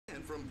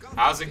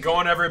How's it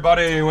going,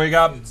 everybody? We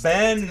got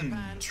Ben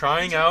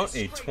trying out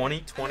a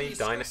 2020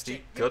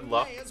 Dynasty. Good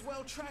luck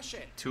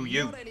to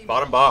you.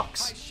 Bottom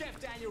box.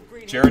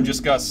 Jared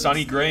just got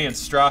Sonny Gray and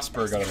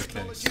Strasburg out of the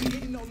case.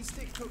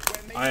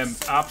 I am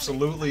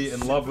absolutely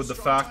in love with the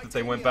fact that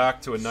they went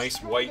back to a nice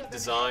white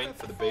design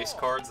for the base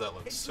cards. That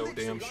looks so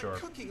damn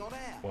sharp.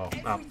 Well,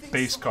 not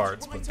base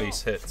cards, but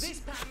base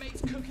hits.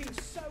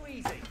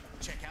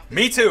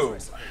 Me too.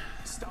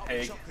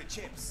 Hey.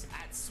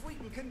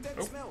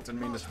 Oh, didn't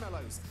mean to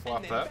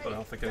flop that, but I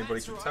don't think anybody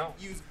can tell.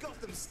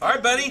 All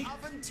right, Benny.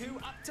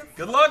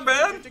 Good luck,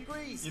 man.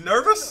 You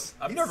nervous?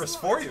 I'm nervous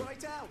for you.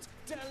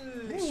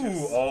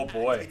 Ooh, oh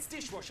boy.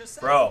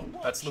 Bro,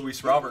 that's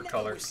Luis Robert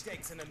colors.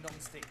 It's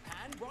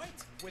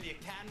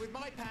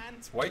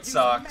White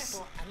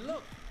Sox.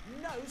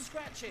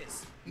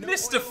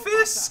 Mr.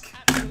 Fisk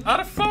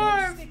out of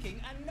 5.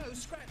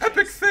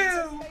 Epic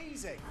fail.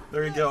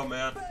 There you go,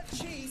 man.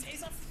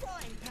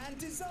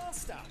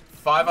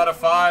 5 out of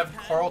 5,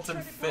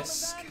 Carlton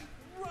Fisk.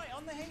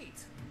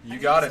 You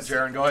got it,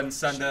 Jaron. Go ahead and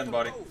send in,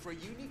 buddy.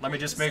 Let me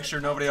just make sure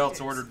nobody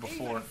else ordered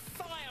before.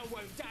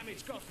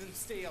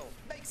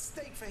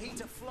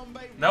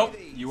 Nope,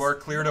 you are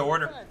clear to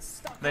order.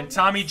 Then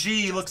Tommy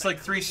G looks like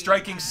 3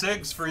 striking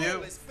SIGs for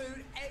you.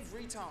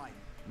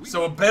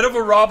 So a bit of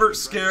a Robert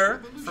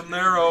scare from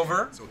there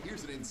over.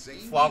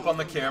 Flop on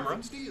the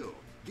camera.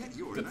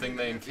 Good thing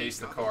they encased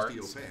the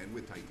cards.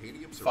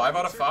 5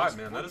 out of 5,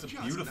 man. That is a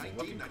beautiful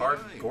looking card.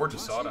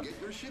 Gorgeous auto.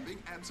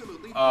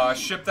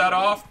 Ship that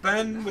off,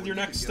 Ben, with your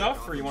next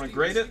stuff, or you want to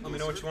grade it? Let me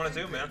know what you want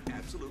to do, man.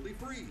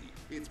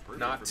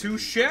 Not too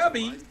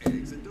shabby.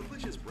 And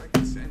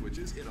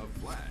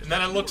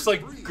then it looks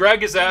like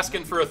Greg is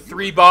asking for a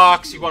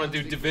 3-box. You want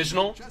to do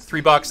divisional?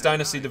 3-box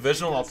Dynasty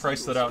divisional. I'll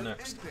price that out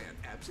next.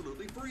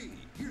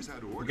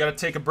 We got to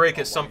take a break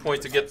at some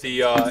point to get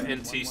the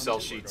NT cell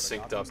sheet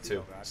synced up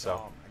too.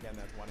 So,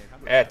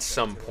 at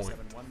some point.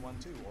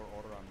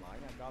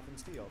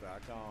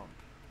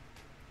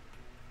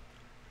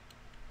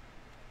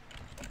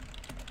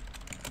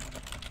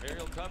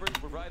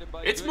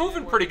 It's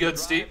moving pretty good,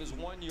 Steve.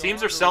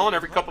 Teams are selling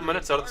every couple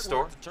minutes out of the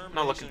store.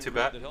 Not looking too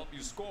bad.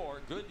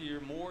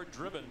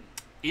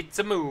 It's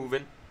a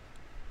moving.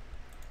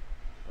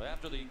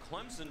 After the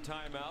Clemson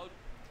timeout.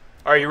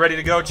 Are you ready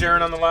to go,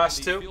 Jaron, on the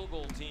last 2?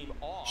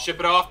 Ship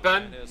it off,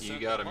 Ben? You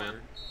got it, man.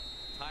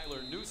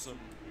 Tyler Newsome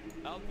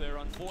out there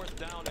on 4th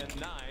down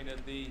and 9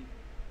 at the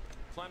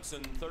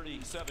Clemson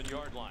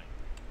 37-yard line.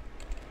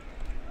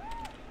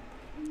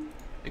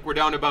 I think we're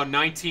down to about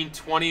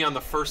 19-20 on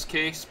the first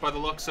case by the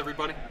looks,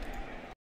 everybody.